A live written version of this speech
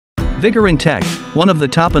Vigor in Tech, one of the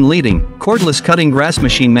top and leading cordless cutting grass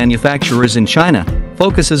machine manufacturers in China,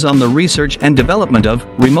 focuses on the research and development of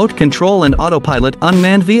remote control and autopilot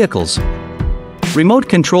unmanned vehicles. Remote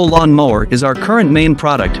control lawn mower is our current main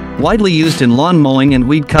product, widely used in lawn mowing and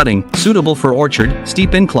weed cutting, suitable for orchard,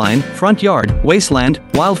 steep incline, front yard, wasteland,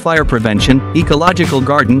 wildfire prevention, ecological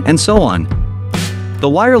garden, and so on. The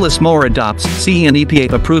wireless mower adopts CE and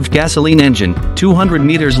EPA-approved gasoline engine, 200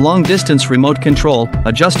 meters long-distance remote control,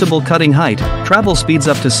 adjustable cutting height, travel speeds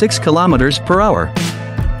up to 6 kilometers per hour.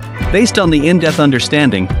 Based on the in-depth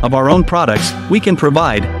understanding of our own products, we can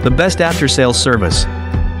provide the best after-sales service.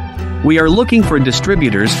 We are looking for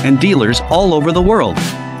distributors and dealers all over the world.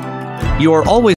 You are always